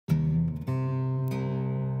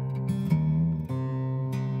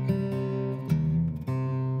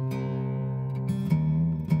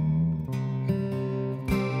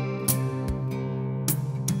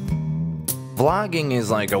Vlogging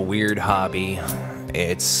is like a weird hobby.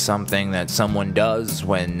 It's something that someone does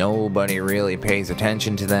when nobody really pays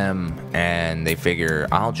attention to them, and they figure,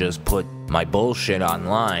 I'll just put my bullshit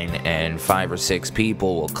online and 5 or 6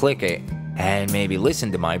 people will click it and maybe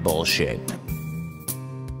listen to my bullshit.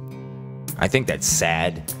 I think that's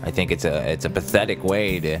sad. I think it's a pathetic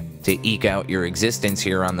way to eke out your existence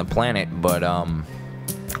here on the planet, but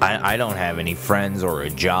I don't have any friends or a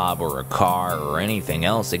job or a car or anything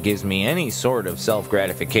else that gives me any sort of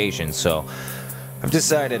self-gratification, so I've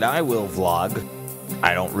decided I will vlog.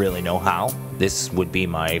 I don't really know how. This would be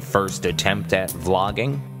my first attempt at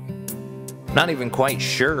vlogging. Not even quite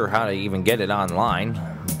sure how to even get it online,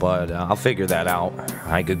 but I'll figure that out.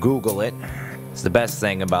 I could Google it. It's the best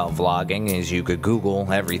thing about vlogging is you could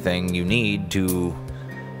Google everything you need to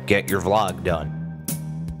get your vlog done.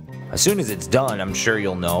 As soon as it's done, I'm sure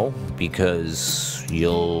you'll know, because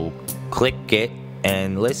you'll click it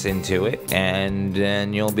and listen to it, and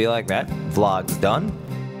then you'll be like, that vlog's done.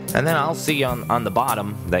 And then I'll see on the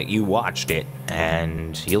bottom that you watched it,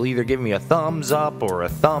 and you'll either give me a thumbs up or a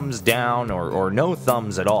thumbs down or no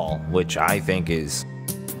thumbs at all, which I think is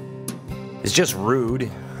just rude,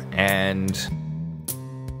 and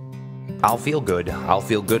I'll feel good. I'll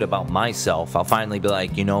feel good about myself. I'll finally be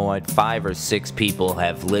like, you know what, 5 or 6 people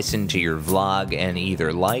have listened to your vlog and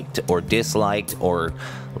either liked or disliked or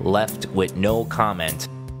left with no comment.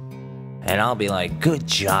 And I'll be like, good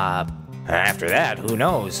job. After that, who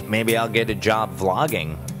knows, maybe I'll get a job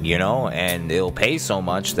vlogging, you know, and it'll pay so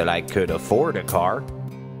much that I could afford a car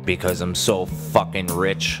because I'm so fucking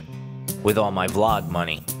rich with all my vlog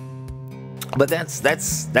money. But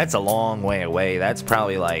that's a long way away. That's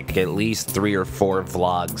probably like at least 3 or 4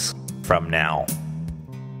 vlogs from now.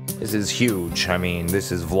 This is huge. I mean,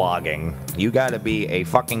 this is vlogging. You gotta be a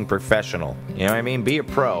fucking professional. You know what I mean? Be a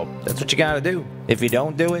pro. That's what you gotta do. If you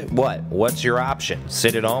don't do it, what? What's your option?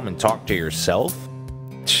 Sit at home and talk to yourself?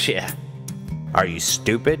 Shit. Are you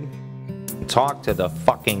stupid? Talk to the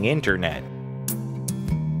fucking internet.